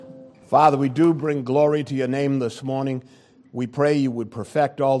Father, we do bring glory to your name this morning. We pray you would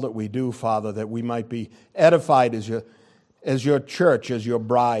perfect all that we do, Father, that we might be edified as your church, as your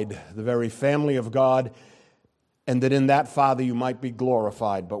bride, the very family of God, and that in that, Father, you might be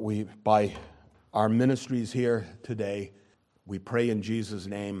glorified. But by our ministries here today, we pray in Jesus'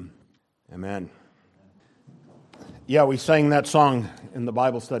 name. Amen. Yeah, we sang that song in the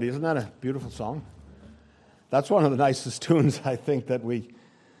Bible study. Isn't that a beautiful song? That's one of the nicest tunes, I think, that we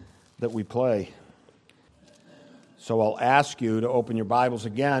play. So I'll ask you to open your Bibles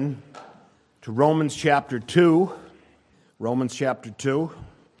again to Romans chapter 2. Romans chapter 2,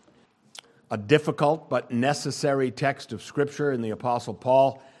 a difficult but necessary text of Scripture, and the Apostle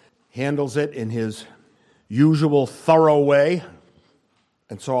Paul handles it in his usual thorough way.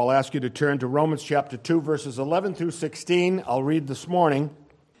 And so I'll ask you to turn to Romans chapter 2, verses 11 through 16. I'll read this morning,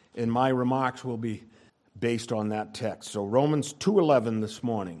 and my remarks will be based on that text. So Romans 2:11 this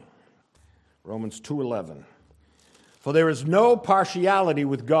morning. Romans 2:11. For there is no partiality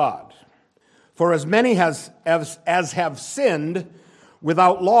with God. For as many as have sinned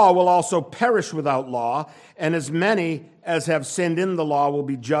without law will also perish without law, and as many as have sinned in the law will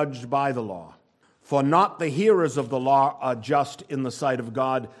be judged by the law. For not the hearers of the law are just in the sight of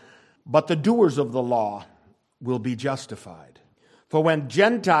God, but the doers of the law will be justified. For when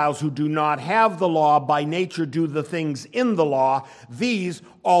Gentiles who do not have the law by nature do the things in the law, these,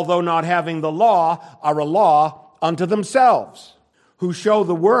 although not having the law, are a law unto themselves, who show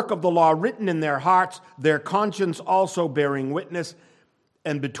the work of the law written in their hearts, their conscience also bearing witness,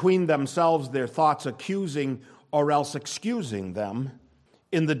 and between themselves their thoughts accusing or else excusing them,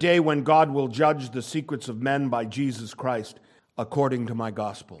 in the day when God will judge the secrets of men by Jesus Christ, according to my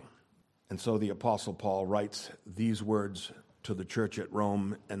gospel. And so the Apostle Paul writes these words to the church at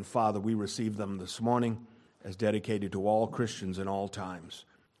Rome, and Father, we receive them this morning as dedicated to all Christians in all times.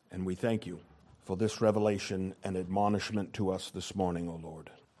 And we thank you for this revelation and admonishment to us this morning, O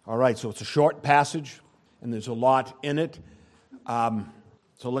Lord. All right, so it's a short passage, and there's a lot in it.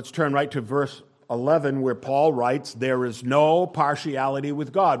 So let's turn right to verse 11, where Paul writes, there is no partiality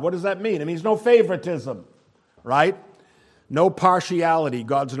with God. What does that mean? It means no favoritism, right? No partiality.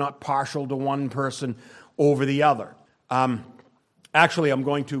 God's not partial to one person over the other. Actually, I'm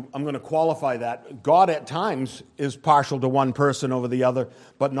going to qualify that. God at times is partial to one person over the other,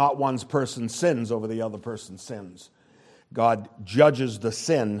 but not one person's sins over the other person's sins. God judges the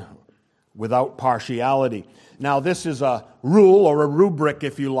sin without partiality. Now, this is a rule or a rubric,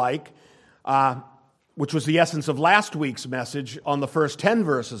 if you like, which was the essence of last week's message on the first 10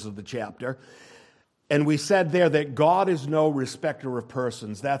 verses of the chapter. And we said there that God is no respecter of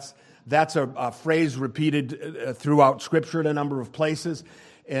persons. That's a phrase repeated throughout Scripture in a number of places.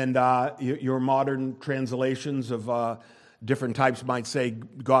 And your modern translations of different types might say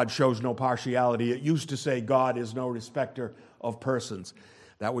God shows no partiality. It used to say God is no respecter of persons.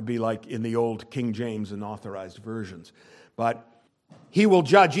 That would be like in the old King James and authorized versions. But he will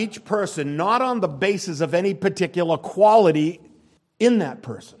judge each person not on the basis of any particular quality in that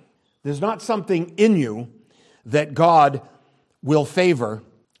person. There's not something in you that God will favor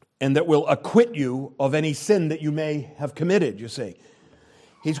and that will acquit you of any sin that you may have committed, you see.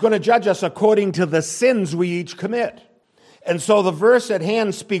 He's going to judge us according to the sins we each commit. And so the verse at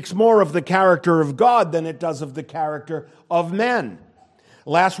hand speaks more of the character of God than it does of the character of men.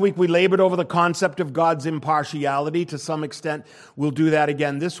 Last week we labored over the concept of God's impartiality. To some extent, we'll do that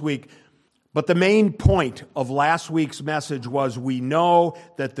again this week. But the main point of last week's message was we know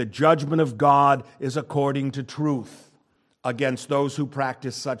that the judgment of God is according to truth against those who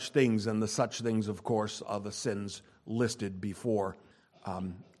practice such things. And the such things, of course, are the sins listed before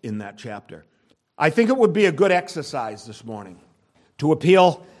in that chapter. I think it would be a good exercise this morning to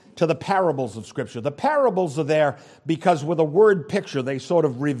appeal to the parables of Scripture. The parables are there because with a word picture, they sort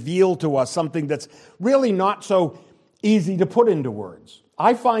of reveal to us something that's really not so easy to put into words.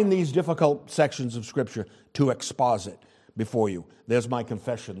 I find these difficult sections of Scripture to exposit before you. There's my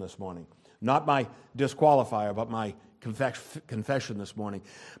confession this morning. Not my disqualifier, but my confession this morning.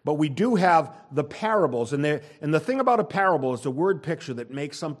 But we do have the parables, and the thing about a parable is the word picture that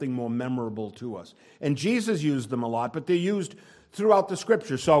makes something more memorable to us. And Jesus used them a lot, but they're used throughout the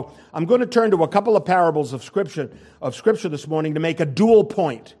Scripture. So I'm going to turn to a couple of parables of Scripture this morning to make a dual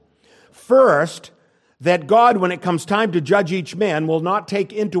point. First, that God, when it comes time to judge each man, will not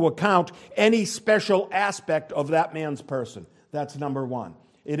take into account any special aspect of that man's person. That's number one.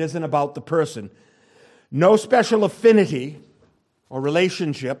 It isn't about the person. No special affinity or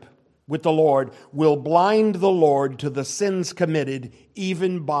relationship with the Lord will blind the Lord to the sins committed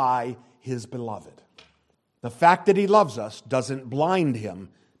even by his beloved. The fact that he loves us doesn't blind him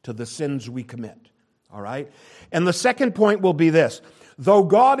to the sins we commit. All right? And the second point will be this. Though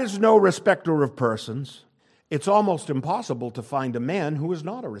God is no respecter of persons, it's almost impossible to find a man who is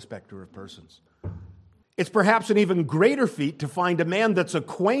not a respecter of persons. It's perhaps an even greater feat to find a man that's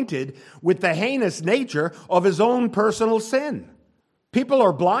acquainted with the heinous nature of his own personal sin. People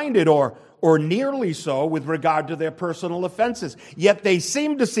are blinded or nearly so with regard to their personal offenses, yet they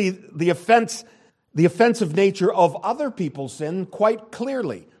seem to see the offensive nature of other people's sin quite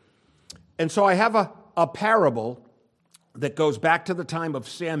clearly. And so I have a parable that goes back to the time of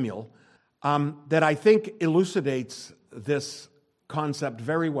Samuel that I think elucidates this concept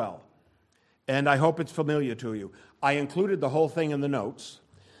very well. And I hope it's familiar to you. I included the whole thing in the notes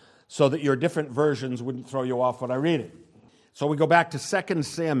so that your different versions wouldn't throw you off when I read it. So we go back to 2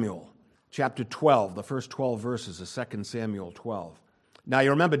 Samuel chapter 12, the first 12 verses of 2 Samuel 12. Now you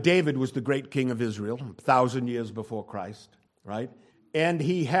remember David was the great king of Israel, 1,000 years before Christ, right? And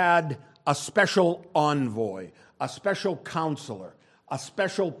he had a special envoy, a special counselor, a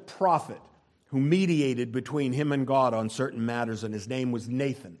special prophet who mediated between him and God on certain matters, and his name was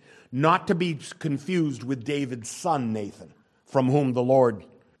Nathan. Not to be confused with David's son Nathan, from whom the Lord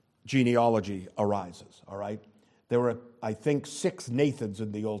genealogy arises, all right? There were, I think, 6 Nathans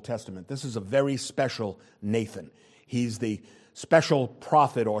in the Old Testament. This is a very special Nathan. He's the special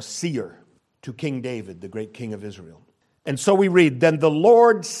prophet or seer to King David, the great king of Israel. And so we read, Then the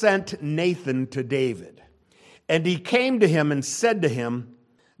Lord sent Nathan to David, and he came to him and said to him,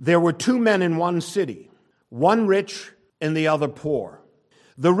 There were 2 men in one city, one rich and the other poor.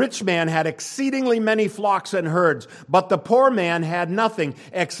 The rich man had exceedingly many flocks and herds, but the poor man had nothing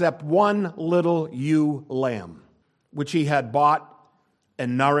except one little ewe lamb, which he had bought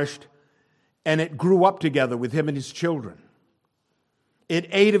and nourished, and it grew up together with him and his children. It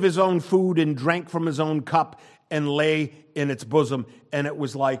ate of his own food and drank from his own cup and lay in its bosom, and it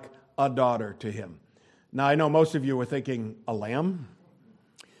was like a daughter to him. Now, I know most of you are thinking, a lamb?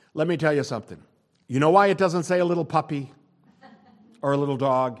 Let me tell you something. You know why it doesn't say a little puppy or a little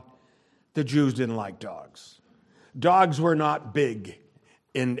dog? The Jews didn't like dogs. Dogs were not big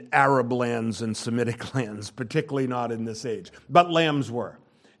in Arab lands and Semitic lands, particularly not in this age. But lambs were,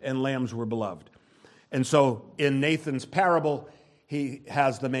 and lambs were beloved. And so in Nathan's parable, he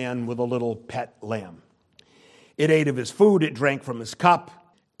has the man with a little pet lamb. It ate of his food, it drank from his cup,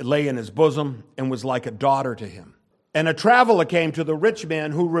 it lay in his bosom, and was like a daughter to him. And a traveler came to the rich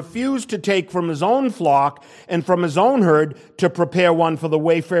man who refused to take from his own flock and from his own herd to prepare one for the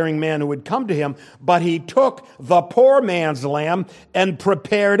wayfaring man who had come to him. But he took the poor man's lamb and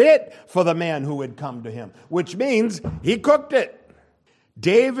prepared it for the man who had come to him, which means he cooked it.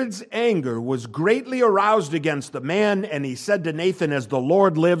 David's anger was greatly aroused against the man, and he said to Nathan, As the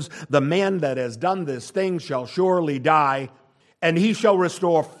Lord lives, the man that has done this thing shall surely die, and he shall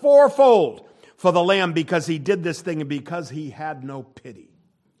restore fourfold for the lamb, because he did this thing and because he had no pity.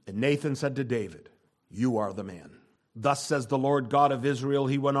 And Nathan said to David, You are the man. Thus says the Lord God of Israel,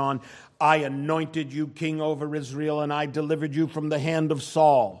 he went on, I anointed you king over Israel, and I delivered you from the hand of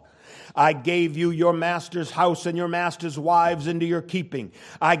Saul. I gave you your master's house and your master's wives into your keeping.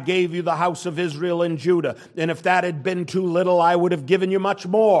 I gave you the house of Israel and Judah. And if that had been too little, I would have given you much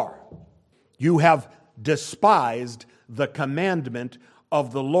more. You have despised the commandment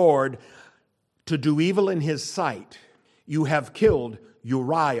of the Lord to do evil in his sight. You have killed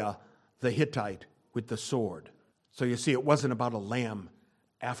Uriah the Hittite with the sword. So you see, it wasn't about a lamb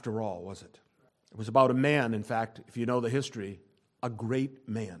after all, was it? It was about a man, in fact, if you know the history, a great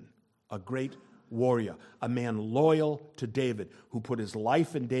man, a great warrior, a man loyal to David, who put his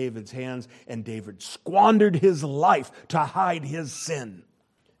life in David's hands, and David squandered his life to hide his sin.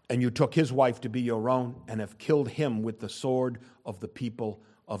 And you took his wife to be your own and have killed him with the sword of the people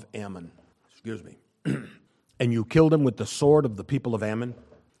of Ammon. Excuse me. And you killed him with the sword of the people of Ammon.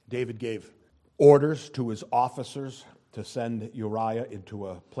 David gave orders to his officers to send Uriah into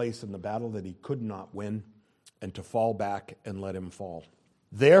a place in the battle that he could not win, and to fall back and let him fall.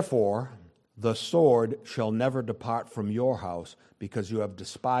 Therefore, the sword shall never depart from your house, because you have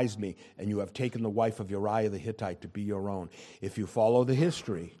despised me, and you have taken the wife of Uriah the Hittite to be your own. If you follow the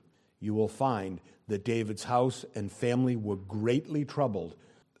history, you will find that David's house and family were greatly troubled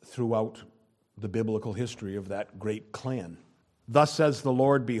throughout the biblical history of that great clan. Thus says the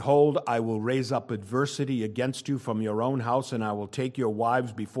Lord, Behold, I will raise up adversity against you from your own house, and I will take your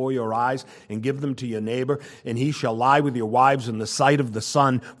wives before your eyes and give them to your neighbor, and he shall lie with your wives in the sight of the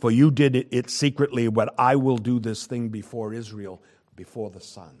sun, for you did it secretly, but I will do this thing before Israel, before the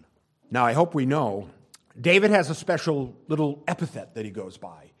sun. Now, I hope we know David has a special little epithet that he goes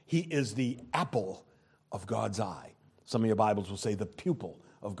by. He is the apple of God's eye. Some of your Bibles will say the pupil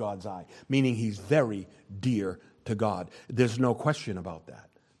of God's eye, meaning he's very dear to God. There's no question about that.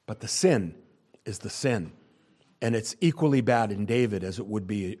 But the sin is the sin. And it's equally bad in David as it would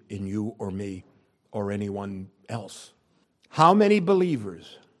be in you or me or anyone else. How many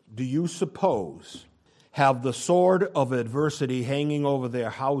believers do you suppose have the sword of adversity hanging over their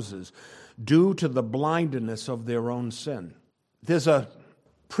houses due to the blindness of their own sin? There's a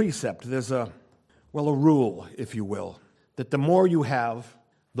precept, there's a rule, if you will, that the more you have,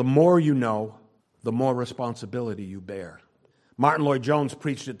 the more you know, the more responsibility you bear. Martin Lloyd-Jones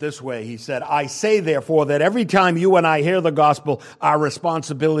preached it this way. He said, I say, therefore, that every time you and I hear the gospel, our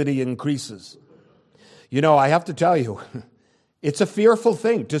responsibility increases. You know, I have to tell you, it's a fearful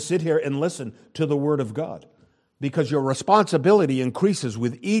thing to sit here and listen to the Word of God, because your responsibility increases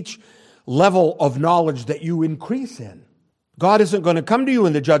with each level of knowledge that you increase in. God isn't going to come to you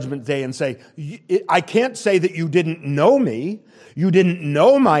in the judgment day and say, I can't say that you didn't know me, you didn't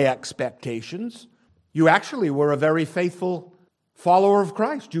know my expectations. You actually were a very faithful follower of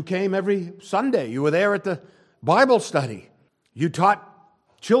Christ. You came every Sunday. You were there at the Bible study. You taught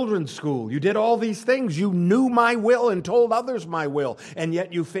children's school. You did all these things. You knew my will and told others my will, and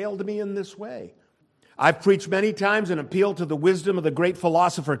yet you failed me in this way. I've preached many times and appealed to the wisdom of the great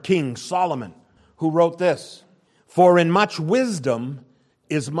philosopher King Solomon, who wrote this, for in much wisdom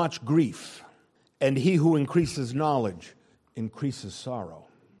is much grief, and he who increases knowledge increases sorrow.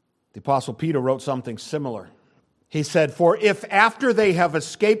 The Apostle Peter wrote something similar. He said, for if after they have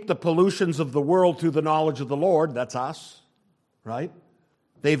escaped the pollutions of the world through the knowledge of the Lord, that's us, right?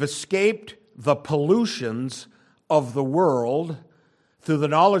 They've escaped the pollutions of the world through the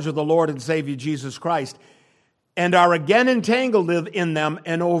knowledge of the Lord and Savior Jesus Christ, and are again entangled in them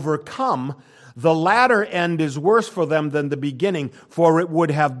and overcome, the latter end is worse for them than the beginning, for it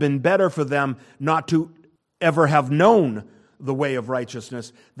would have been better for them not to ever have known the way of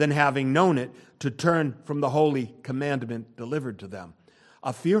righteousness than having known it to turn from the holy commandment delivered to them.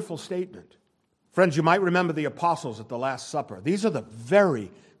 A fearful statement. Friends, you might remember the apostles at the Last Supper. These are the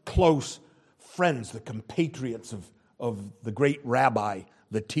very close friends, the compatriots of the great rabbi,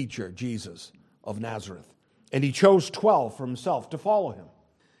 the teacher, Jesus of Nazareth. And he chose 12 for himself to follow him.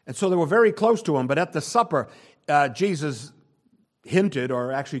 And so they were very close to him. But at the supper, Jesus hinted,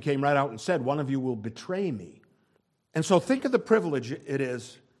 or actually came right out and said, one of you will betray me. And so think of the privilege it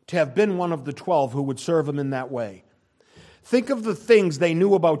is to have been one of the 12 who would serve him in that way. Think of the things they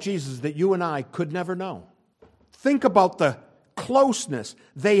knew about Jesus that you and I could never know. Think about the closeness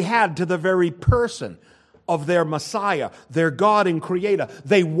they had to the very person of their Messiah, their God and Creator.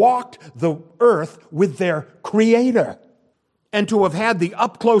 They walked the earth with their Creator. And to have had the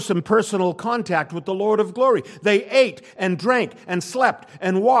up-close and personal contact with the Lord of glory. They ate and drank and slept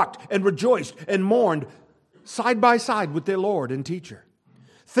and walked and rejoiced and mourned side by side with their Lord and teacher.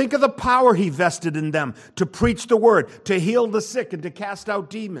 Think of the power he vested in them to preach the word, to heal the sick, and to cast out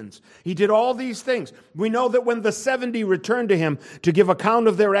demons. He did all these things. We know that when the 70 returned to him to give account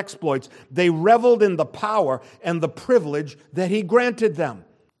of their exploits, they reveled in the power and the privilege that he granted them.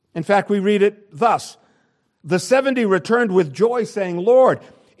 In fact, we read it thus. The 70 returned with joy, saying, Lord,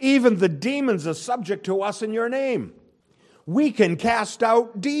 even the demons are subject to us in your name. We can cast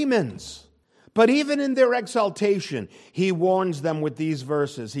out demons. But even in their exaltation, he warns them with these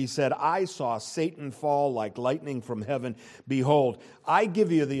verses. He said, I saw Satan fall like lightning from heaven. Behold, I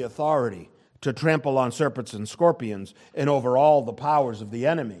give you the authority to trample on serpents and scorpions and over all the powers of the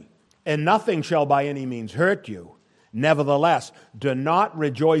enemy. And nothing shall by any means hurt you. Nevertheless, do not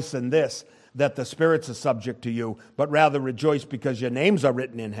rejoice in this, that the spirits are subject to you, but rather rejoice because your names are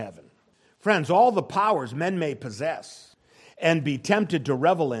written in heaven. Friends, all the powers men may possess and be tempted to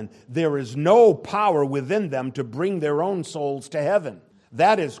revel in, there is no power within them to bring their own souls to heaven.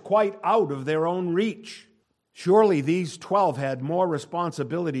 That is quite out of their own reach. Surely these 12 had more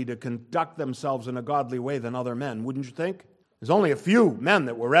responsibility to conduct themselves in a godly way than other men, wouldn't you think? There's only a few men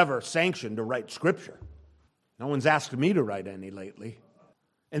that were ever sanctioned to write Scripture. No one's asked me to write any lately.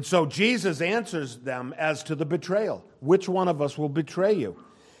 And so Jesus answers them as to the betrayal. Which one of us will betray you?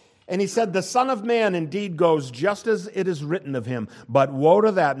 And he said, the Son of Man indeed goes just as it is written of him. But woe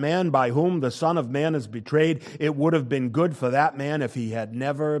to that man by whom the Son of Man is betrayed. It would have been good for that man if he had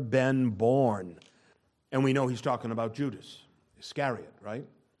never been born. And we know he's talking about Judas Iscariot, right?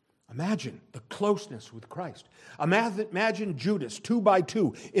 Imagine the closeness with Christ. Imagine Judas, 2 by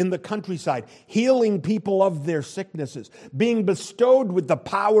 2, in the countryside, healing people of their sicknesses, being bestowed with the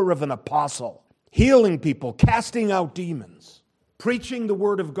power of an apostle, healing people, casting out demons, preaching the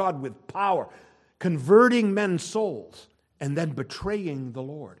word of God with power, converting men's souls, and then betraying the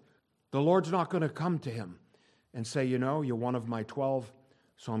Lord. The Lord's not going to come to him and say, you know, you're one of my 12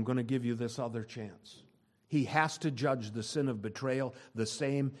 so I'm going to give you this other chance. He has to judge the sin of betrayal the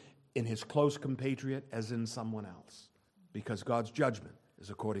same in his close compatriot as in someone else, because God's judgment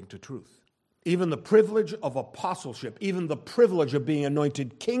is according to truth. Even the privilege of apostleship, even the privilege of being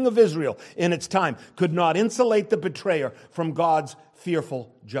anointed king of Israel in its time, could not insulate the betrayer from God's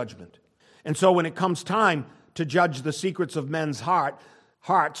fearful judgment. And so when it comes time to judge the secrets of men's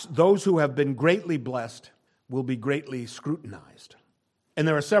hearts, those who have been greatly blessed will be greatly scrutinized. And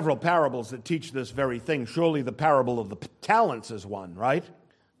there are several parables that teach this very thing. Surely the parable of the talents is one, right?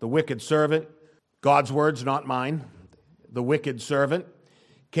 The wicked servant, God's words, not mine. The wicked servant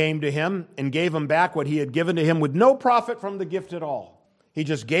came to him and gave him back what he had given to him with no profit from the gift at all. He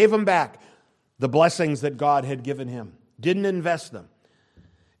just gave him back the blessings that God had given him, didn't invest them.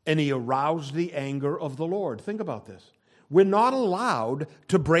 And he aroused the anger of the Lord. Think about this. We're not allowed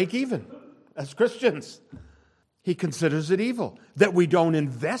to break even as Christians. He considers it evil that we don't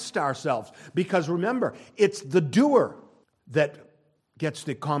invest ourselves. Because remember, it's the doer that gets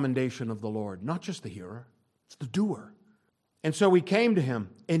the commendation of the Lord, not just the hearer. It's the doer. And so he came to him,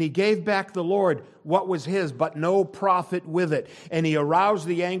 and he gave back the Lord what was his, but no profit with it. And he aroused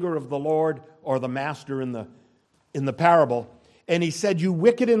the anger of the Lord, or the master in the parable. And he said, "You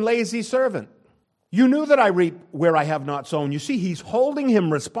wicked and lazy servant, you knew that I reap where I have not sown." You see, he's holding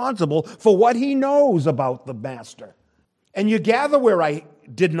him responsible for what he knows about the master. "And you gather where I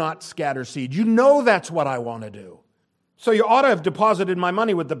did not scatter seed. You know that's what I want to do. So you ought to have deposited my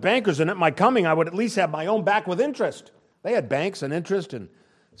money with the bankers, and at my coming I would at least have my own back with interest." They had banks and interest and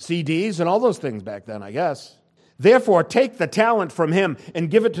CDs and all those things back then, I guess. "Therefore, take the talent from him and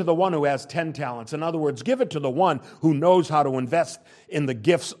give it to the one who has 10 talents. In other words, give it to the one who knows how to invest in the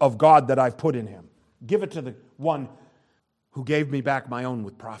gifts of God that I've put in him. Give it to the one who gave me back my own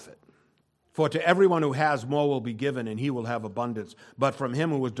with profit. For to everyone who has, more will be given, and he will have abundance. But from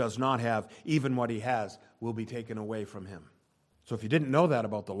him who does not have, even what he has will be taken away from him." So if you didn't know that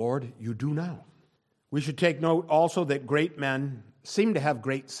about the Lord, you do now. We should take note also that great men seem to have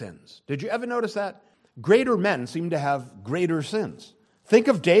great sins. Did you ever notice that? Greater men seem to have greater sins. Think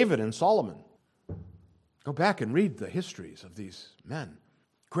of David and Solomon. Go back and read the histories of these men.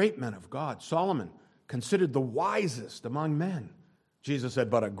 Great men of God. Solomon, considered the wisest among men. Jesus said,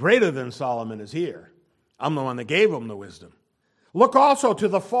 "But a greater than Solomon is here. I'm the one that gave him the wisdom." Look also to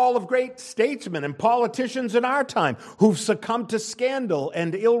the fall of great statesmen and politicians in our time who've succumbed to scandal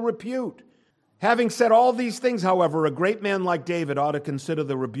and ill repute. Having said all these things, however, a great man like David ought to consider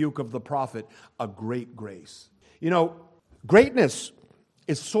the rebuke of the prophet a great grace. You know, greatness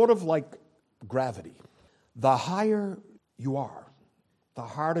is sort of like gravity. The higher you are, the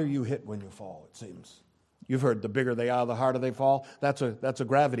harder you hit when you fall, it seems. You've heard the bigger they are, the harder they fall. That's a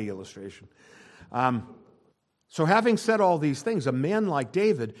gravity illustration. So having said all these things, a man like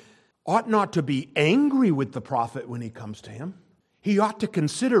David ought not to be angry with the prophet when he comes to him. He ought to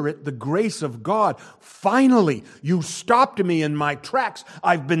consider it the grace of God. "Finally, you stopped me in my tracks.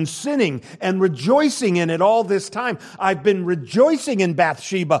 I've been sinning and rejoicing in it all this time. I've been rejoicing in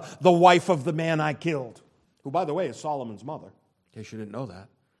Bathsheba, the wife of the man I killed," who, by the way, is Solomon's mother, in case you didn't know that.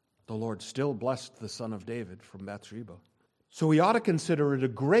 The Lord still blessed the son of David from Bathsheba. So he ought to consider it a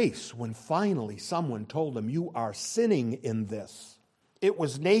grace when finally someone told him, "You are sinning in this." It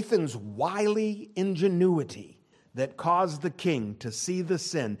was Nathan's wily ingenuity that caused the king to see the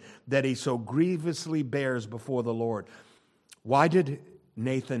sin that he so grievously bears before the Lord. Why did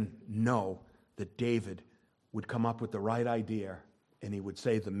Nathan know that David would come up with the right idea and he would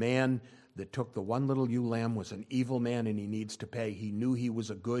say, "The man that took the one little ewe lamb was an evil man and he needs to pay"? He knew he was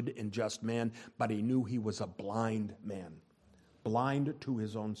a good and just man, but he knew he was a blind man, blind to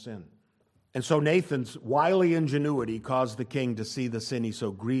his own sin. And so Nathan's wily ingenuity caused the king to see the sin he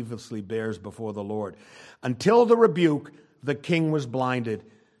so grievously bears before the Lord. Until the rebuke, the king was blinded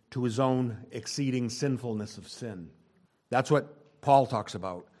to his own exceeding sinfulness of sin. That's what Paul talks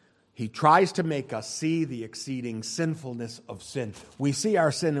about. He tries to make us see the exceeding sinfulness of sin. We see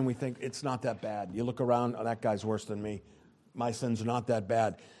our sin and we think, it's not that bad. You look around, oh, that guy's worse than me. My sin's not that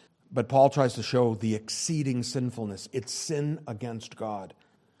bad. But Paul tries to show the exceeding sinfulness. It's sin against God.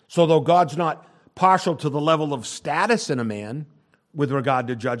 So though God's not partial to the level of status in a man with regard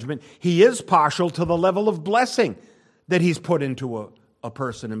to judgment, he is partial to the level of blessing that he's put into a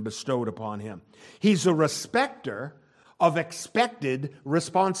person and bestowed upon him. He's a respecter of expected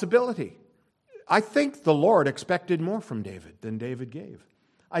responsibility. I think the Lord expected more from David than David gave.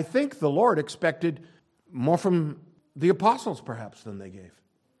 I think the Lord expected more from the apostles perhaps than they gave.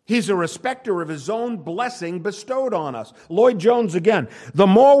 He's a respecter of his own blessing bestowed on us. Lloyd Jones again. The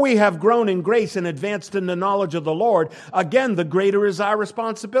more we have grown in grace and advanced in the knowledge of the Lord, again, the greater is our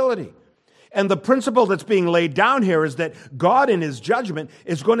responsibility. And the principle that's being laid down here is that God in his judgment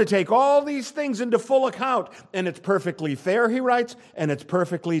is going to take all these things into full account. And it's perfectly fair, he writes, and it's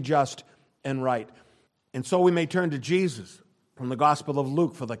perfectly just and right. And so we may turn to Jesus from the Gospel of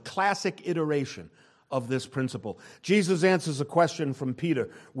Luke for the classic iteration of this principle. Jesus answers a question from Peter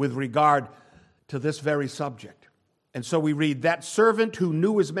with regard to this very subject. And so we read, that servant who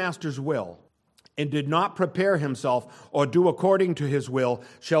knew his master's will and did not prepare himself or do according to his will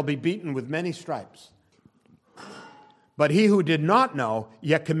shall be beaten with many stripes. But he who did not know,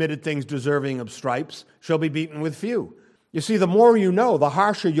 yet committed things deserving of stripes, shall be beaten with few. You see, the more you know, the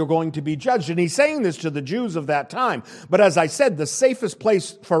harsher you're going to be judged. And he's saying this to the Jews of that time. But as I said, the safest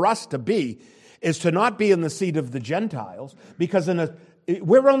place for us to be is to not be in the seat of the Gentiles, because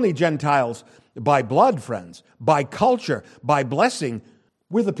we're only Gentiles by blood, friends, by culture, by blessing.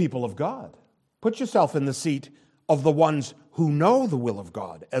 We're the people of God. Put yourself in the seat of the ones who know the will of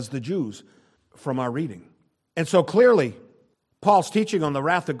God, as the Jews from our reading. And so clearly, Paul's teaching on the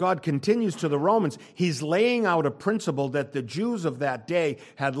wrath of God continues to the Romans. He's laying out a principle that the Jews of that day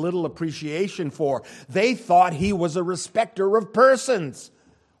had little appreciation for. They thought he was a respecter of persons.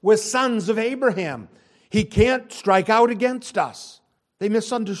 We're sons of Abraham. He can't strike out against us. They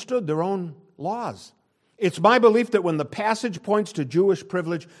misunderstood their own laws. It's my belief that when the passage points to Jewish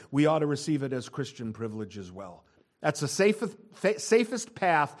privilege, we ought to receive it as Christian privilege as well. That's the safest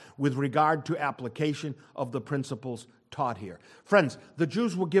path with regard to application of the principles taught here. Friends, the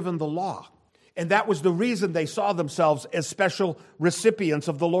Jews were given the law, and that was the reason they saw themselves as special recipients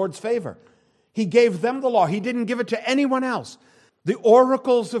of the Lord's favor. He gave them the law. He didn't give it to anyone else. The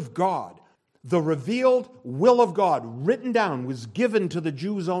oracles of God, the revealed will of God written down, was given to the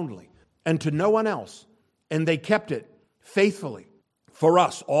Jews only and to no one else. And they kept it faithfully for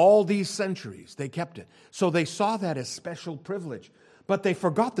us. All these centuries, they kept it. So they saw that as special privilege. But they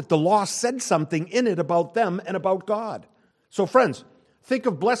forgot that the law said something in it about them and about God. So friends, think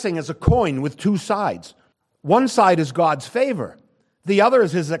of blessing as a coin with two sides. One side is God's favor. The other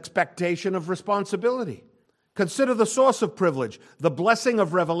is his expectation of responsibility. Consider the source of privilege, the blessing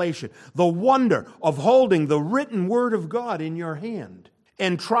of revelation, the wonder of holding the written word of God in your hand.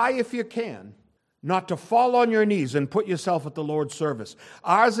 And try, if you can, not to fall on your knees and put yourself at the Lord's service.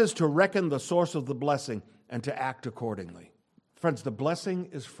 Ours is to reckon the source of the blessing and to act accordingly. Friends, the blessing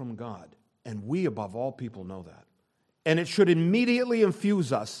is from God, and we, above all people, know that. And it should immediately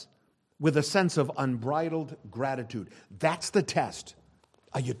infuse us with a sense of unbridled gratitude. That's the test.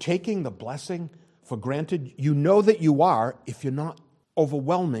 Are you taking the blessing for granted? You know that you are if you're not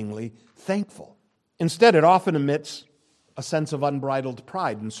overwhelmingly thankful. Instead, it often emits a sense of unbridled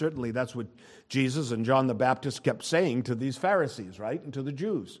pride, and certainly that's what Jesus and John the Baptist kept saying to these Pharisees, right, and to the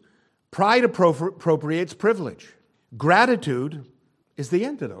Jews. Pride appropriates privilege. Gratitude is the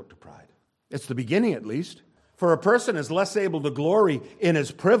antidote to pride. It's the beginning, at least. For a person is less able to glory in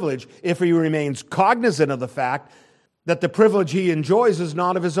his privilege if he remains cognizant of the fact that the privilege he enjoys is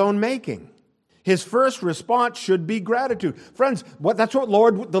not of his own making. His first response should be gratitude. Friends, that's what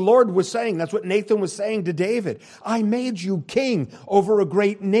the Lord was saying. That's what Nathan was saying to David. I made you king over a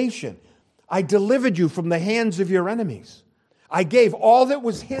great nation. I delivered you from the hands of your enemies. I gave all that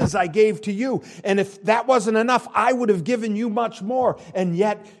was his, I gave to you. And if that wasn't enough, I would have given you much more. And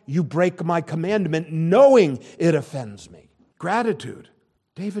yet you break my commandment knowing it offends me. Gratitude.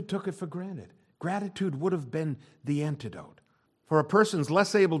 David took it for granted. Gratitude would have been the antidote. For a person's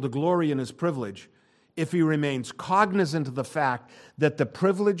less able to glory in his privilege if he remains cognizant of the fact that the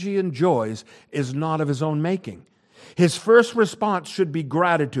privilege he enjoys is not of his own making. His first response should be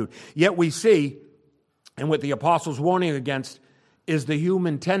gratitude. Yet we see, and what the apostle's warning against is the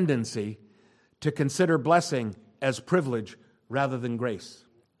human tendency to consider blessing as privilege rather than grace.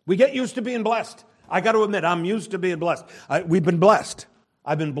 We get used to being blessed. I got to admit, I'm used to being blessed. We've been blessed.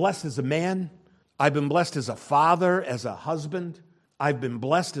 I've been blessed as a man. I've been blessed as a father, as a husband. I've been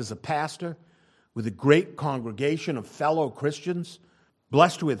blessed as a pastor with a great congregation of fellow Christians,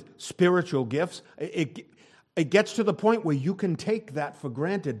 blessed with spiritual gifts. It gets to the point where you can take that for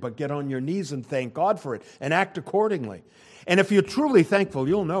granted, but get on your knees and thank God for it and act accordingly. And if you're truly thankful,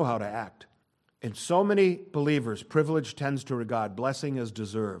 you'll know how to act. In so many believers, privilege tends to regard blessing as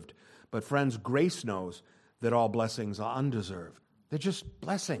deserved. But friends, grace knows that all blessings are undeserved. They're just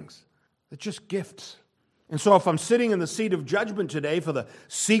blessings. They're just gifts. And so if I'm sitting in the seat of judgment today for the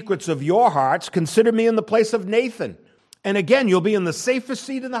secrets of your hearts, consider me in the place of Nathan. And again, you'll be in the safest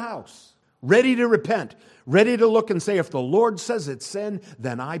seat in the house. ready to repent, ready to look and say, if the Lord says it's sin,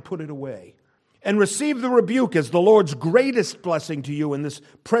 then I put it away. And receive the rebuke as the Lord's greatest blessing to you in this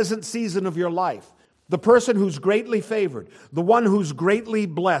present season of your life. The person who's greatly favored, the one who's greatly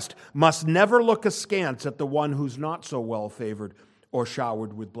blessed, must never look askance at the one who's not so well favored or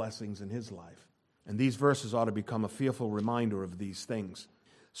showered with blessings in his life. And these verses ought to become a fearful reminder of these things.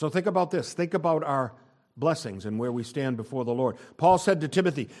 So think about this. Think about our blessings and where we stand before the Lord. Paul said to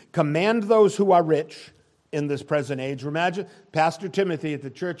Timothy, command those who are rich in this present age. Imagine Pastor Timothy at the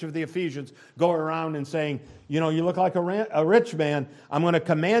church of the Ephesians going around and saying, you look like a rich man. I'm going to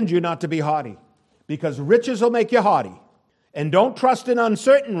command you not to be haughty, because riches will make you haughty. And don't trust in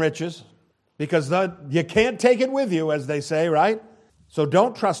uncertain riches, because you can't take it with you, as they say, right? So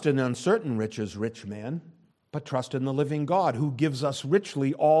don't trust in uncertain riches, rich man, but trust in the living God who gives us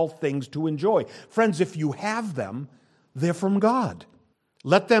richly all things to enjoy. Friends, if you have them, they're from God.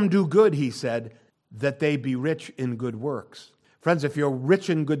 Let them do good, he said, that they be rich in good works. Friends, if you're rich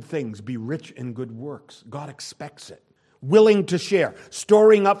in good things, be rich in good works. God expects it. Willing to share,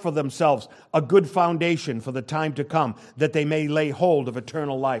 storing up for themselves a good foundation for the time to come, that they may lay hold of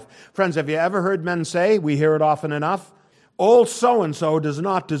eternal life. Friends, have you ever heard men say, we hear it often enough, old so-and-so does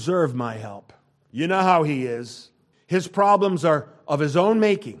not deserve my help. You know how he is. His problems are of his own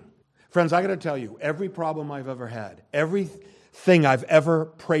making. Friends, I got to tell you, every problem I've ever had, everything I've ever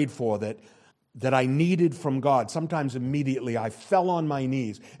prayed for that I needed from God, sometimes immediately I fell on my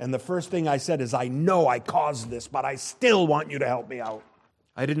knees. And the first thing I said is, I know I caused this, but I still want you to help me out.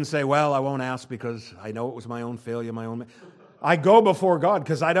 I didn't say, well, I won't ask because I know it was my own failure, I go before God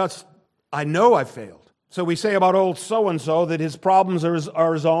because I know I failed. So we say about old so-and-so that his problems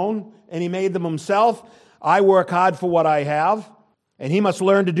are his own, and he made them himself. I work hard for what I have, and he must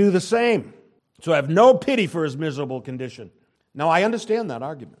learn to do the same. So I have no pity for his miserable condition. Now, I understand that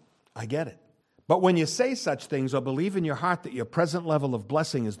argument. I get it. But when you say such things or believe in your heart that your present level of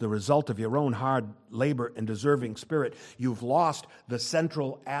blessing is the result of your own hard labor and deserving spirit, you've lost the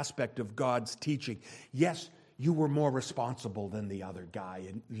central aspect of God's teaching. Yes, you were more responsible than the other guy,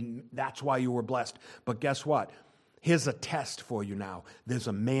 and that's why you were blessed. But guess what? Here's a test for you now. There's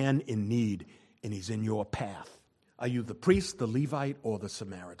a man in need, and he's in your path. Are you the priest, the Levite, or the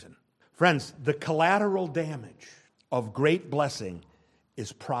Samaritan? Friends, the collateral damage of great blessing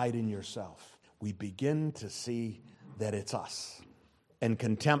is pride in yourself. We begin to see that it's us, and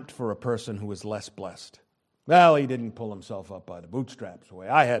contempt for a person who is less blessed. Well, he didn't pull himself up by the bootstraps the way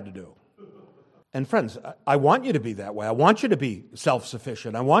I had to do. And friends, I want you to be that way. I want you to be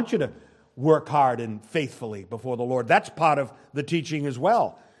self-sufficient. I want you to work hard and faithfully before the Lord. That's part of the teaching as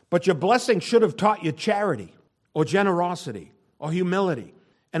well. But your blessing should have taught you charity or generosity or humility.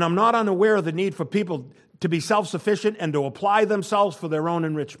 And I'm not unaware of the need for people to be self-sufficient and to apply themselves for their own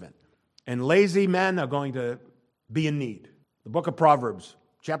enrichment. And lazy men are going to be in need. The book of Proverbs,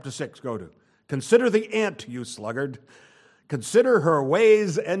 chapter 6, go to. Consider the ant, you sluggard. Consider her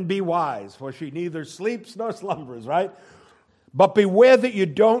ways and be wise, for she neither sleeps nor slumbers, right? But beware that you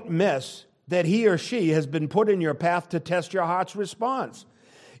don't miss that he or she has been put in your path to test your heart's response.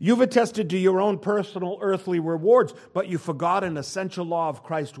 You've attested to your own personal earthly rewards, but you forgot an essential law of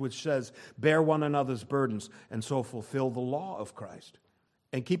Christ which says, bear one another's burdens and so fulfill the law of Christ.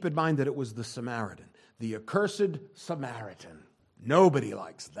 And keep in mind that it was the Samaritan, the accursed Samaritan. Nobody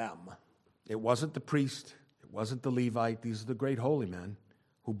likes them. It wasn't the priest. It wasn't the Levite. These are the great holy men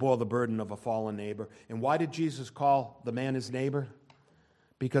who bore the burden of a fallen neighbor. And why did Jesus call the man his neighbor?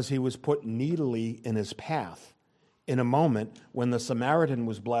 Because he was put needily in his path in a moment when the Samaritan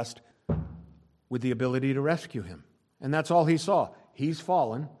was blessed with the ability to rescue him. And that's all he saw. He's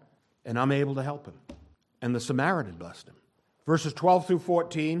fallen, and I'm able to help him. And the Samaritan blessed him. Verses 12 through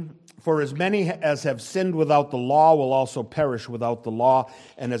 14, for as many as have sinned without the law will also perish without the law,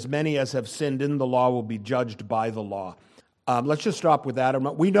 and as many as have sinned in the law will be judged by the law. Let's just stop with that.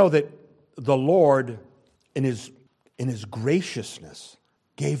 We know that the Lord, in his graciousness,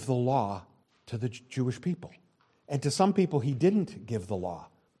 gave the law to the Jewish people. And to some people, he didn't give the law.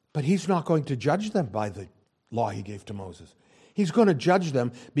 But he's not going to judge them by the law he gave to Moses. He's going to judge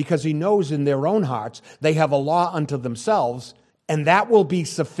them because he knows in their own hearts they have a law unto themselves, and that will be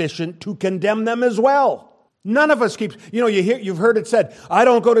sufficient to condemn them as well. None of us keeps, you've heard it said, I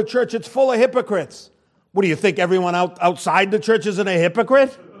don't go to church, it's full of hypocrites. What do you think, everyone outside the church isn't a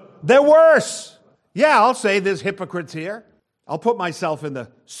hypocrite? They're worse. Yeah, I'll say there's hypocrites here. I'll put myself in the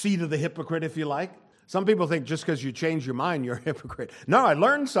seat of the hypocrite, if you like. Some people think just because you change your mind, you're a hypocrite. No, I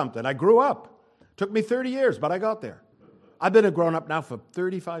learned something. I grew up. Took me 30 years, but I got there. I've been a grown-up now for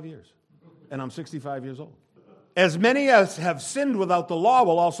 35 years, and I'm 65 years old. As many as have sinned without the law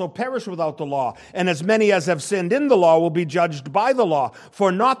will also perish without the law. And as many as have sinned in the law will be judged by the law.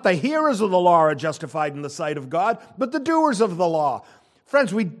 For not the hearers of the law are justified in the sight of God, but the doers of the law.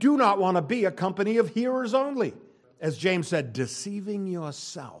 Friends, we do not want to be a company of hearers only. As James said, deceiving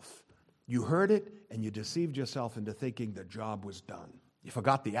yourself. You heard it and you deceived yourself into thinking the job was done. You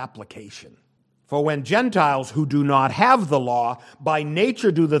forgot the application. For when Gentiles who do not have the law by nature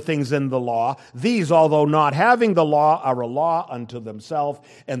do the things in the law, these, although not having the law, are a law unto themselves,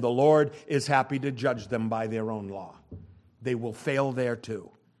 and the Lord is happy to judge them by their own law. They will fail there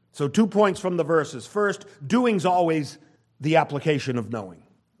too. So 2 points from the verses. First, doing's always the application of knowing.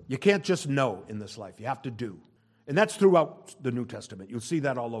 You can't just know in this life. You have to do. And that's throughout the New Testament. You'll see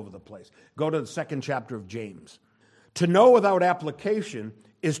that all over the place. Go to the 2nd chapter of James. To know without application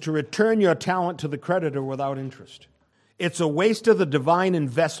is to return your talent to the creditor without interest. It's a waste of the divine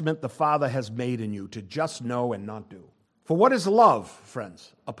investment the Father has made in you to just know and not do. For what is love,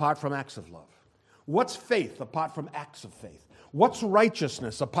 friends, apart from acts of love? What's faith apart from acts of faith? What's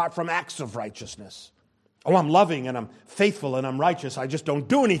righteousness apart from acts of righteousness? Oh, I'm loving and I'm faithful and I'm righteous. I just don't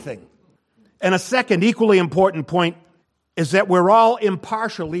do anything. And a second equally important point is that we're all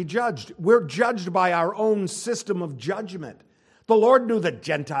impartially judged. We're judged by our own system of judgment. The Lord knew that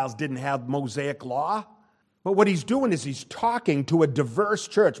Gentiles didn't have Mosaic law. But what he's doing is he's talking to a diverse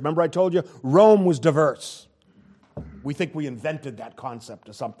church. Remember I told you Rome was diverse. We think we invented that concept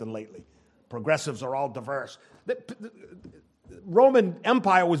or something lately. Progressives are all diverse. The Roman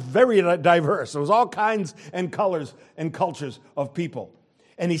Empire was very diverse. There was all kinds and colors and cultures of people.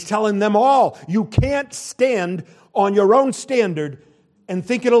 And he's telling them all, you can't stand on your own standard and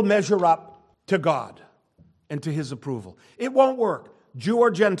think it'll measure up to God and to his approval. It won't work. Jew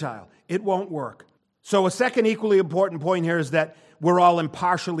or Gentile, it won't work. So a second equally important point here is that we're all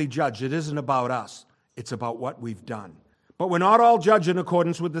impartially judged. It isn't about us. It's about what we've done. But we're not all judged in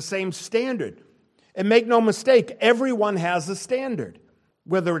accordance with the same standard. And make no mistake, everyone has a standard,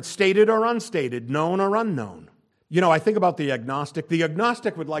 whether it's stated or unstated, known or unknown. You know, I think about the agnostic. The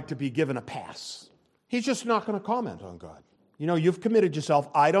agnostic would like to be given a pass. He's just not going to comment on God. You know, you've committed yourself.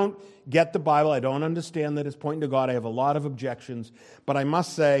 I don't get the Bible. I don't understand that it's pointing to God. I have a lot of objections. But I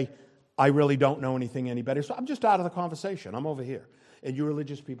must say, I really don't know anything any better. So I'm just out of the conversation. I'm over here. And you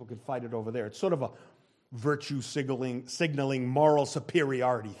religious people can fight it over there. It's sort of a virtue signaling moral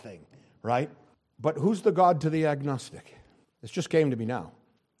superiority thing, right? But who's the God to the agnostic? This just came to me now.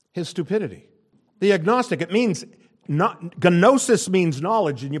 His stupidity. The agnostic, it means, gnosis means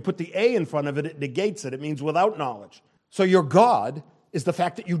knowledge, and you put the A in front of it, it negates it. It means without knowledge. So your God is the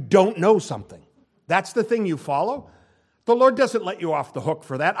fact that you don't know something. That's the thing you follow. The Lord doesn't let you off the hook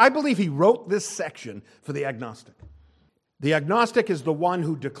for that. I believe he wrote this section for the agnostic. The agnostic is the one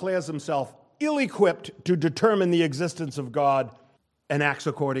who declares himself ill-equipped to determine the existence of God and acts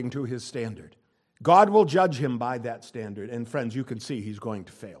according to his standard. God will judge him by that standard. And friends, you can see he's going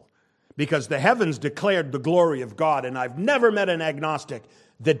to fail. Because the heavens declared the glory of God, and I've never met an agnostic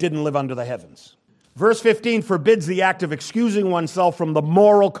that didn't live under the heavens. Verse 15 forbids the act of excusing oneself from the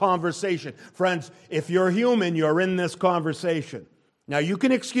moral conversation. Friends, if you're human, you're in this conversation. Now, you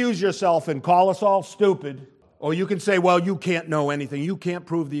can excuse yourself and call us all stupid, or you can say, well, you can't know anything. You can't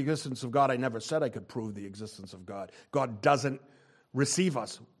prove the existence of God. I never said I could prove the existence of God. God doesn't receive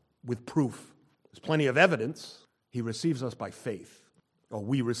us with proof. There's plenty of evidence. He receives us by faith. Or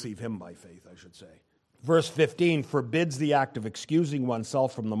we receive him by faith, I should say. Verse 15 forbids the act of excusing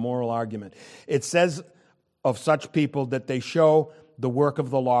oneself from the moral argument. It says of such people that they show the work of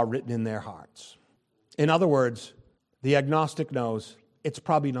the law written in their hearts. In other words, the agnostic knows it's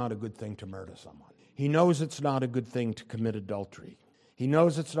probably not a good thing to murder someone. He knows it's not a good thing to commit adultery. He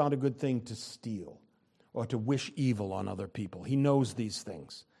knows it's not a good thing to steal or to wish evil on other people. He knows these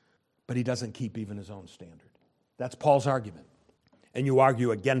things, but he doesn't keep even his own standard. That's Paul's argument. And you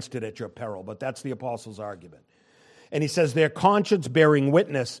argue against it at your peril, but that's the apostle's argument. And he says, their conscience bearing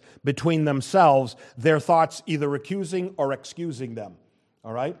witness between themselves, their thoughts either accusing or excusing them.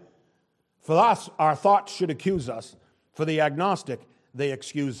 All right? For us, our thoughts should accuse us. For the agnostic, they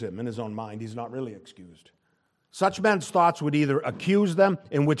excuse him in his own mind. He's not really excused. Such men's thoughts would either accuse them,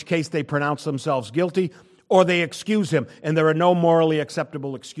 in which case they pronounce themselves guilty, or they excuse him, and there are no morally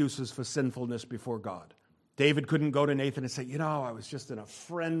acceptable excuses for sinfulness before God. David couldn't go to Nathan and say, you know, I was just in a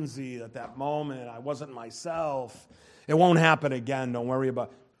frenzy at that moment. I wasn't myself. It won't happen again. Don't worry about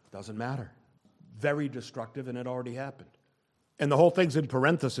it. It doesn't matter. Very destructive, and it already happened. And the whole thing's in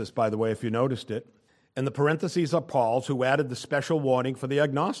parenthesis, by the way, if you noticed it. And the parentheses are Paul's, who added the special warning for the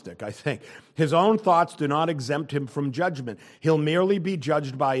agnostic, I think. His own thoughts do not exempt him from judgment. He'll merely be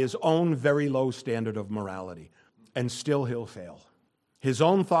judged by his own very low standard of morality. and still he'll fail. His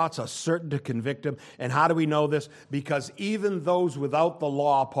own thoughts are certain to convict him. And how do we know this? Because even those without the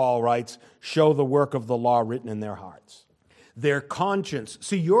law, Paul writes, show the work of the law written in their hearts. Their conscience.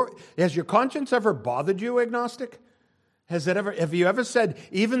 See, has your conscience ever bothered you, agnostic? Have you ever said,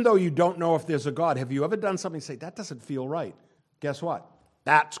 even though you don't know if there's a God, have you ever done something and say, that doesn't feel right? Guess what?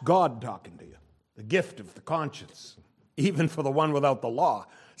 That's God talking to you. The gift of the conscience. Even for the one without the law.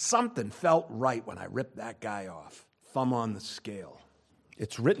 Something felt right when I ripped that guy off. Thumb on the scale.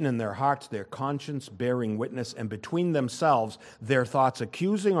 It's written in their hearts, their conscience bearing witness, and between themselves, their thoughts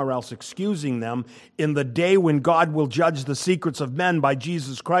accusing or else excusing them in the day when God will judge the secrets of men by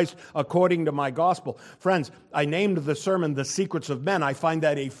Jesus Christ according to my gospel. Friends, I named the sermon, The Secrets of Men. I find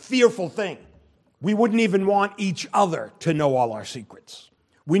that a fearful thing. We wouldn't even want each other to know all our secrets.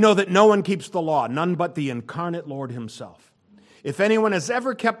 We know that no one keeps the law, none but the incarnate Lord himself. If anyone has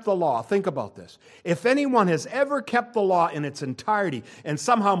ever kept the law, think about this. If anyone has ever kept the law in its entirety and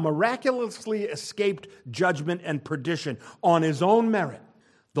somehow miraculously escaped judgment and perdition on his own merit,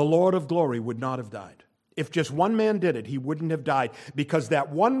 the Lord of glory would not have died. If just one man did it, he wouldn't have died, because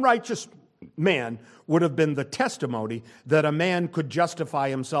that one righteous man would have been the testimony that a man could justify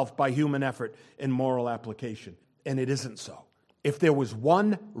himself by human effort and moral application. And it isn't so. If there was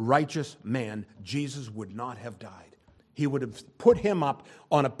one righteous man, Jesus would not have died. He would have put him up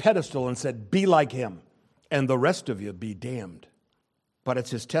on a pedestal and said, be like him, and the rest of you be damned. But it's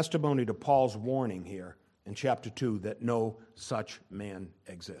his testimony to Paul's warning here in chapter 2 that no such man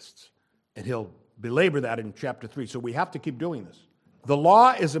exists. And he'll belabor that in chapter 3. So we have to keep doing this. The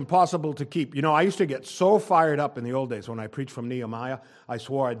law is impossible to keep. You know, I used to get so fired up in the old days when I preached from Nehemiah, I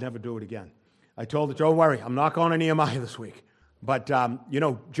swore I'd never do it again. I told it, don't worry, I'm not going to Nehemiah this week. But,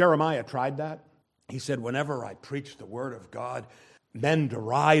 Jeremiah tried that. He said, whenever I preached the word of God, men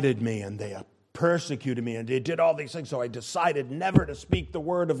derided me and they persecuted me and they did all these things. So I decided never to speak the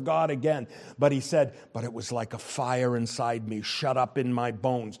word of God again. But he said, but it was like a fire inside me, shut up in my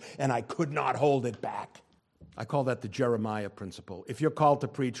bones, and I could not hold it back. I call that the Jeremiah principle. If you're called to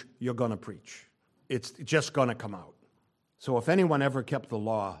preach, you're going to preach. It's just going to come out. So if anyone ever kept the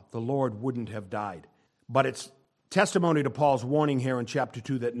law, the Lord wouldn't have died. But it's testimony to Paul's warning here in chapter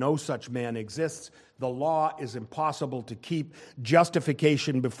 2 that no such man exists. The law is impossible to keep.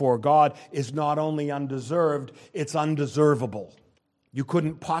 Justification before God is not only undeserved, it's undeservable. You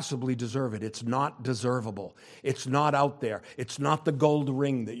couldn't possibly deserve it. It's not deservable. It's not out there. It's not the gold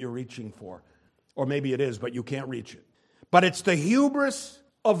ring that you're reaching for. Or maybe it is, but you can't reach it. But it's the hubris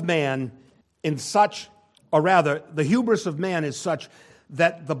of man the hubris of man is such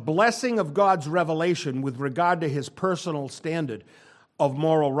that the blessing of God's revelation with regard to his personal standard of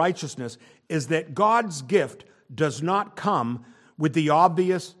moral righteousness is that God's gift does not come with the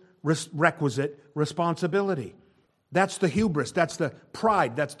obvious requisite responsibility. That's the hubris, that's the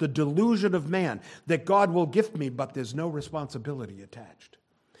pride, that's the delusion of man, that God will gift me, but there's no responsibility attached.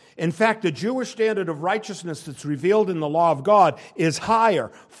 In fact, the Jewish standard of righteousness that's revealed in the law of God is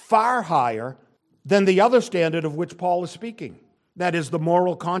higher, far higher, than the other standard of which Paul is speaking. That is the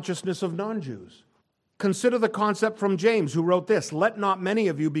moral consciousness of non-Jews. Consider the concept from James, who wrote this, let not many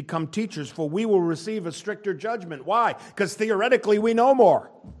of you become teachers, for we will receive a stricter judgment. Why? Because theoretically we know more,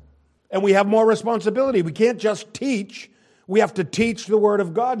 and we have more responsibility. We can't just teach. We have to teach the Word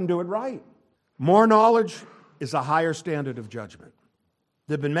of God and do it right. More knowledge is a higher standard of judgment.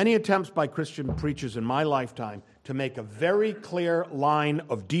 There have been many attempts by Christian preachers in my lifetime to make a very clear line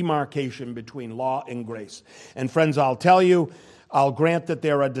of demarcation between law and grace. And friends, I'll tell you, I'll grant that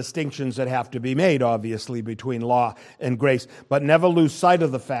there are distinctions that have to be made, obviously, between law and grace, but never lose sight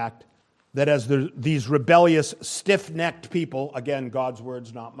of the fact that as these rebellious, stiff-necked people, again, God's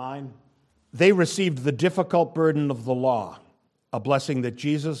words, not mine, they received the difficult burden of the law, a blessing that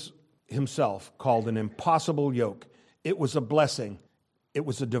Jesus himself called an impossible yoke. It was a blessing. It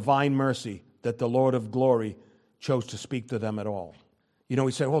was a divine mercy that the Lord of glory chose to speak to them at all. You know,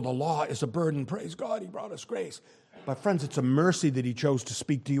 we say, the law is a burden. Praise God, he brought us grace. But friends, it's a mercy that he chose to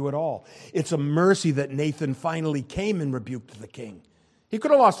speak to you at all. It's a mercy that Nathan finally came and rebuked the king. He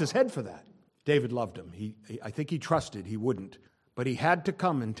could have lost his head for that. David loved him. I think he trusted he wouldn't. But he had to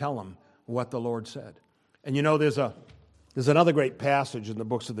come and tell him what the Lord said. And you know, there's another great passage in the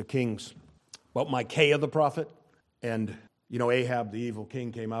books of the Kings about Micaiah the prophet. And you know, Ahab, the evil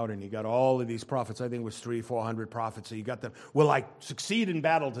king, came out and he got all of these prophets. I think it was 300-400 prophets. So he got them, will I succeed in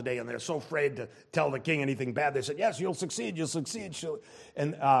battle today? And they're so afraid to tell the king anything bad. They said, yes, you'll succeed, you'll succeed.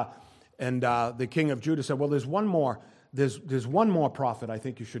 And the king of Judah said, well, there's one more prophet I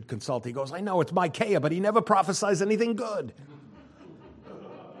think you should consult. He goes, I know, it's Micaiah, but he never prophesies anything good.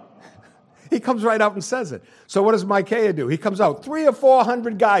 He comes right out and says it. So what does Micaiah do? He comes out, 300 or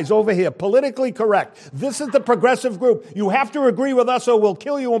 400 guys over here, politically correct. This is the progressive group. You have to agree with us or we'll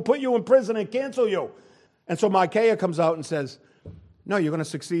kill you and put you in prison and cancel you. And so Micaiah comes out and says, no, you're going to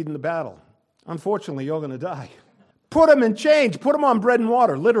succeed in the battle. Unfortunately, you're going to die. Put him in chains. Put him on bread and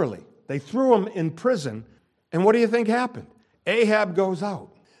water, literally. They threw him in prison. And what do you think happened? Ahab goes out.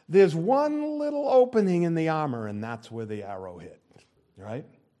 There's one little opening in the armor, and that's where the arrow hit. Right?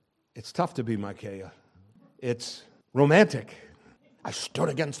 It's tough to be Micaiah. It's romantic. I stood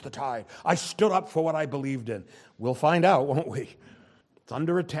against the tide. I stood up for what I believed in. We'll find out, won't we? It's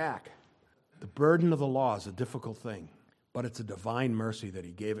under attack. The burden of the law is a difficult thing, but it's a divine mercy that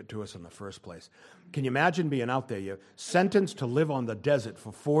he gave it to us in the first place. Can you imagine being out there? You're sentenced to live on the desert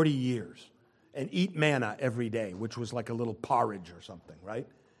for 40 years and eat manna every day, which was like a little porridge or something, right?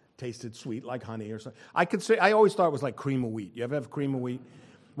 Tasted sweet like honey or something. I always thought it was like cream of wheat. You ever have cream of wheat?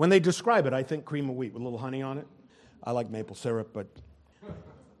 When they describe it, I think cream of wheat with a little honey on it. I like maple syrup,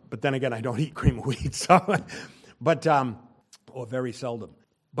 but then again, I don't eat cream of wheat, or very seldom.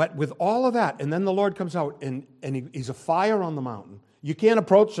 But with all of that, and then the Lord comes out, and he's a fire on the mountain. You can't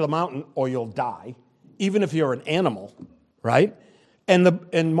approach the mountain or you'll die, even if you're an animal, right?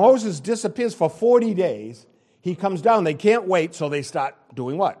 And Moses disappears for 40 days. He comes down. They can't wait, so they start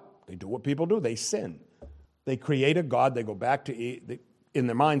doing what? They do what people do. They sin. They create a god. They go back to in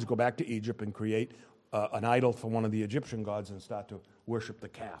their minds, go back to Egypt and create an idol for one of the Egyptian gods and start to worship the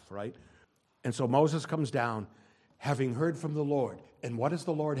calf, right? And so Moses comes down, having heard from the Lord. And what does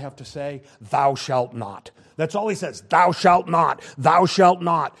the Lord have to say? Thou shalt not. That's all he says. Thou shalt not. Thou shalt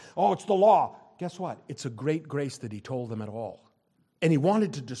not. Oh, it's the law. Guess what? It's a great grace that he told them at all. And he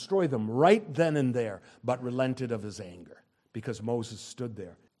wanted to destroy them right then and there, but relented of his anger because Moses stood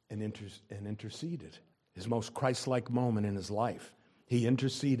there and interceded. His most Christ-like moment in his life. He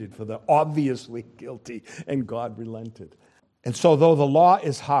interceded for the obviously guilty, and God relented. And so though the law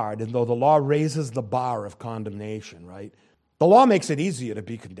is hard, and though the law raises the bar of condemnation, right, the law makes it easier to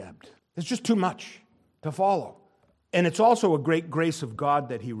be condemned. It's just too much to follow. And it's also a great grace of God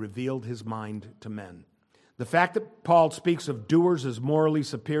that he revealed his mind to men. The fact that Paul speaks of doers as morally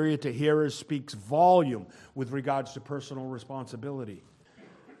superior to hearers speaks volume with regards to personal responsibility.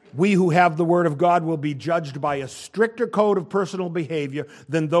 We who have the word of God will be judged by a stricter code of personal behavior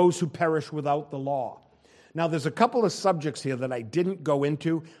than those who perish without the law. Now, there's a couple of subjects here that I didn't go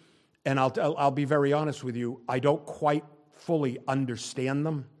into, and I'll be very honest with you, I don't quite fully understand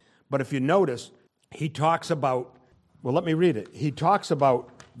them. But if you notice, he talks about, well, let me read it. He talks about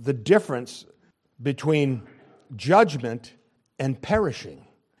the difference between judgment and perishing.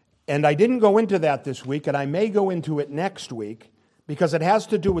 And I didn't go into that this week, and I may go into it next week, because it has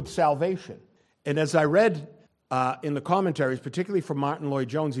to do with salvation. And as I read in the commentaries, particularly from Martin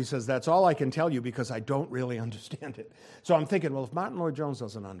Lloyd-Jones, he says, that's all I can tell you because I don't really understand it. So I'm thinking, well, if Martin Lloyd-Jones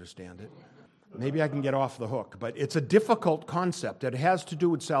doesn't understand it, maybe I can get off the hook. But it's a difficult concept. It has to do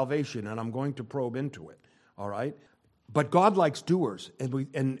with salvation, and I'm going to probe into it, all right? But God likes doers.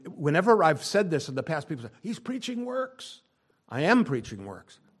 And whenever I've said this in the past, people say, he's preaching works. I am preaching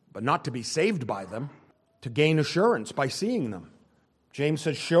works, but not to be saved by them, to gain assurance by seeing them. James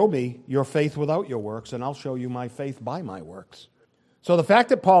says, show me your faith without your works, and I'll show you my faith by my works. So the fact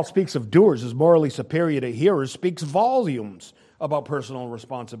that Paul speaks of doers as morally superior to hearers speaks volumes about personal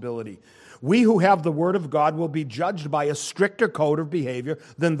responsibility. We who have the Word of God will be judged by a stricter code of behavior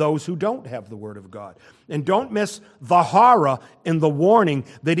than those who don't have the Word of God. And don't miss the horror in the warning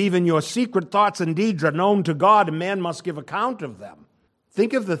that even your secret thoughts and deeds are known to God, and man must give account of them.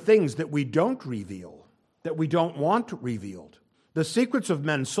 Think of the things that we don't reveal, that we don't want revealed. The secrets of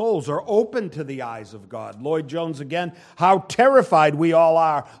men's souls are open to the eyes of God. Lloyd-Jones again, how terrified we all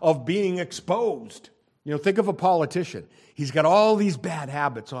are of being exposed. You know, think of a politician. He's got all these bad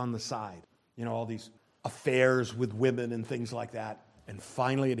habits on the side. You know, all these affairs with women and things like that. And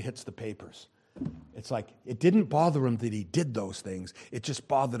finally it hits the papers. It's like, it didn't bother him that he did those things. It just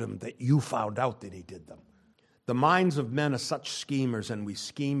bothered him that you found out that he did them. The minds of men are such schemers, and we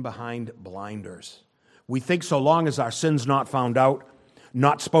scheme behind blinders. We think so long as our sin's not found out,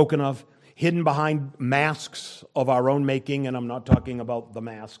 not spoken of, hidden behind masks of our own making, and I'm not talking about the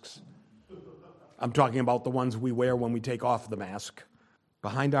masks. I'm talking about the ones we wear when we take off the mask.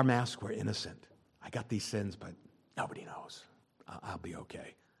 Behind our mask, we're innocent. I got these sins, but nobody knows. I'll be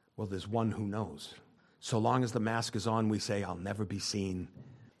okay. Well, there's one who knows. So long as the mask is on, we say, I'll never be seen.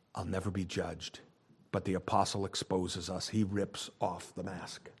 I'll never be judged. But the apostle exposes us. He rips off the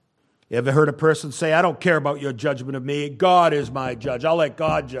mask. You ever heard a person say, I don't care about your judgment of me. God is my judge. I'll let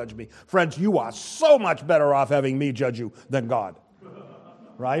God judge me. Friends, you are so much better off having me judge you than God.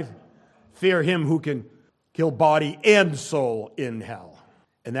 Right? Fear him who can kill body and soul in hell.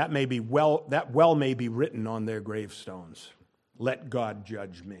 And that well may be written on their gravestones. Let God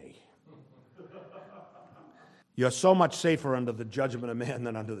judge me. You're so much safer under the judgment of man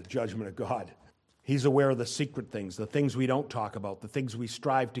than under the judgment of God. He's aware of the secret things, the things we don't talk about, the things we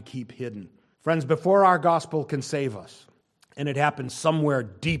strive to keep hidden. Friends, before our gospel can save us, and it happens somewhere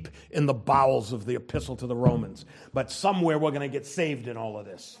deep in the bowels of the epistle to the Romans, but somewhere we're going to get saved in all of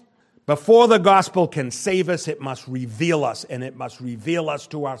this. Before the gospel can save us, it must reveal us, and it must reveal us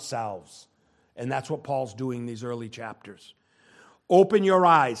to ourselves. And that's what Paul's doing in these early chapters. Open your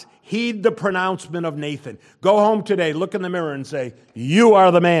eyes. Heed the pronouncement of Nathan. Go home today, look in the mirror and say, you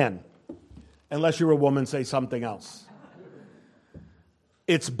are the man. Unless you're a woman, say something else.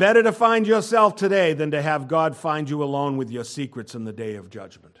 It's better to find yourself today than to have God find you alone with your secrets in the day of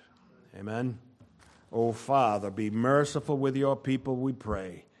judgment. Amen. Oh, Father, be merciful with your people, we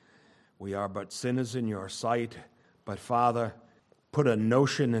pray. We are but sinners in your sight, but Father, put a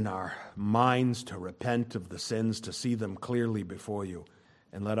notion in our minds to repent of the sins, to see them clearly before you,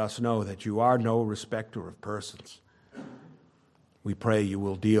 and let us know that you are no respecter of persons. We pray you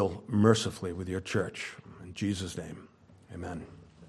will deal mercifully with your church. In Jesus' name, amen.